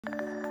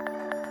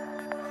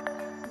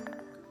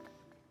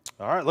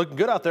All right, looking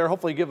good out there.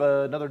 Hopefully give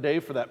another day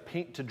for that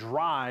paint to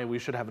dry. We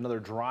should have another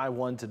dry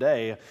one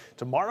today.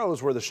 Tomorrow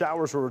is where the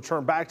showers will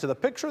return back to the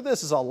picture.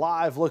 This is a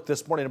live look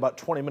this morning about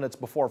 20 minutes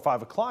before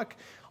 5 o'clock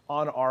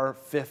on our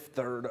Fifth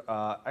Third.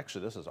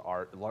 Actually, this is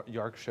our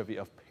Yark Chevy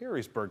of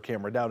Perrysburg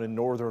camera down in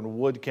northern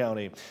Wood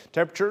County.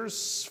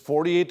 Temperatures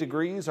 48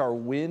 degrees. Our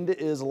wind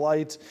is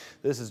light.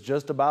 This is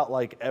just about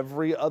like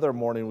every other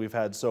morning we've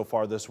had so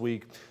far this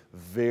week.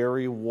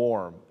 Very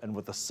warm, and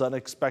with the sun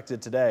expected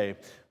today,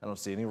 I don't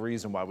see any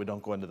reason why we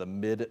don't go into the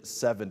mid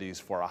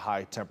 70s for a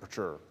high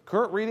temperature.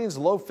 Current readings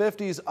low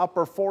 50s,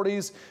 upper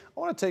 40s. I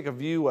want to take a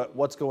view at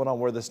what's going on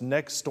where this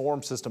next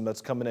storm system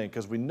that's coming in,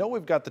 because we know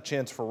we've got the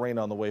chance for rain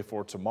on the way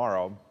for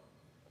tomorrow.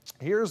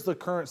 Here's the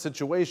current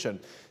situation.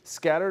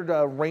 Scattered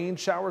rain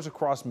showers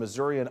across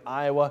Missouri and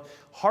Iowa.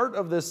 Heart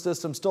of this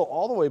system still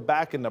all the way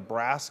back in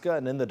Nebraska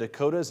and in the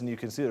Dakotas, and you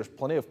can see there's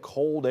plenty of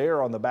cold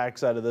air on the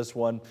backside of this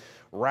one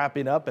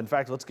wrapping up. In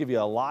fact, let's give you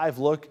a live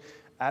look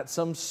at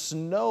some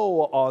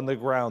snow on the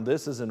ground.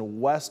 This is in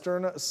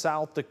western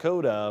South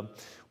Dakota,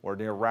 or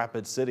near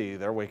Rapid City.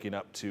 They're waking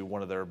up to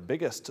one of their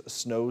biggest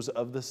snows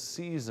of the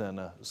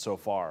season so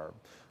far.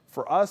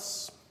 For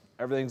us,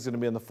 everything's going to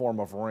be in the form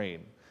of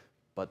rain.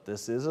 But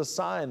this is a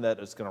sign that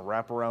it's going to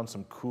wrap around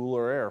some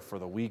cooler air for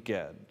the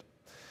weekend.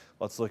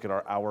 Let's look at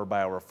our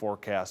hour-by-hour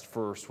forecast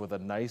first with a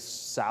nice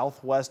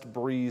southwest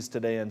breeze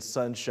today and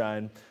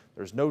sunshine.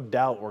 There's no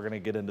doubt we're going to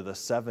get into the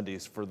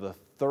 70s for the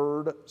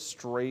third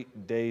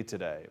straight day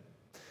today.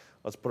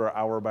 Let's put our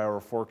hour-by-hour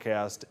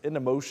forecast into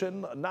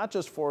motion, not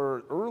just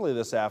for early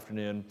this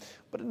afternoon,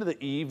 but into the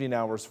evening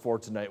hours for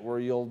tonight, where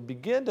you'll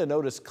begin to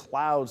notice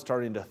clouds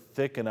starting to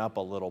thicken up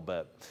a little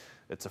bit.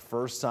 It's a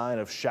first sign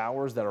of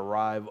showers that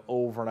arrive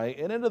overnight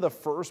and into the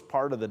first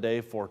part of the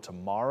day for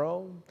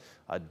tomorrow.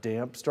 A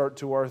damp start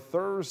to our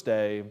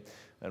Thursday.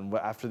 And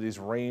after these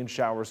rain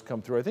showers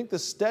come through, I think the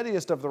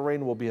steadiest of the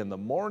rain will be in the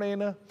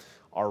morning.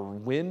 Our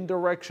wind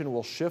direction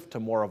will shift to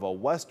more of a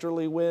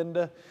westerly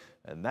wind,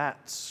 and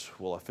that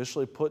will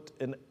officially put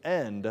an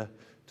end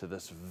to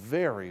this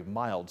very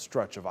mild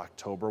stretch of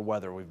October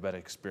weather we've been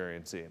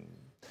experiencing.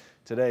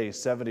 Today,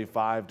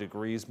 75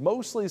 degrees,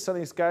 mostly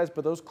sunny skies,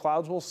 but those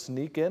clouds will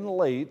sneak in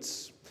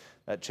late.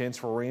 That chance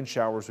for rain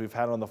showers we've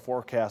had on the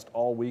forecast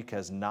all week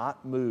has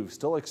not moved.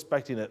 Still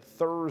expecting it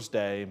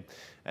Thursday,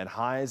 and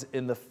highs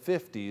in the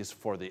 50s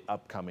for the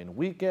upcoming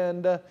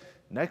weekend.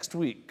 Next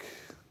week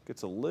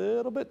gets a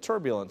little bit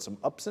turbulent, some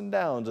ups and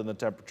downs in the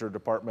temperature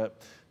department.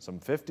 Some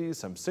 50s,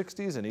 some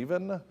 60s, and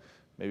even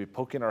maybe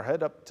poking our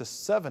head up to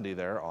 70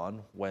 there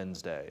on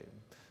Wednesday.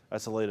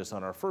 That's the latest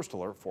on our First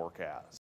Alert forecast.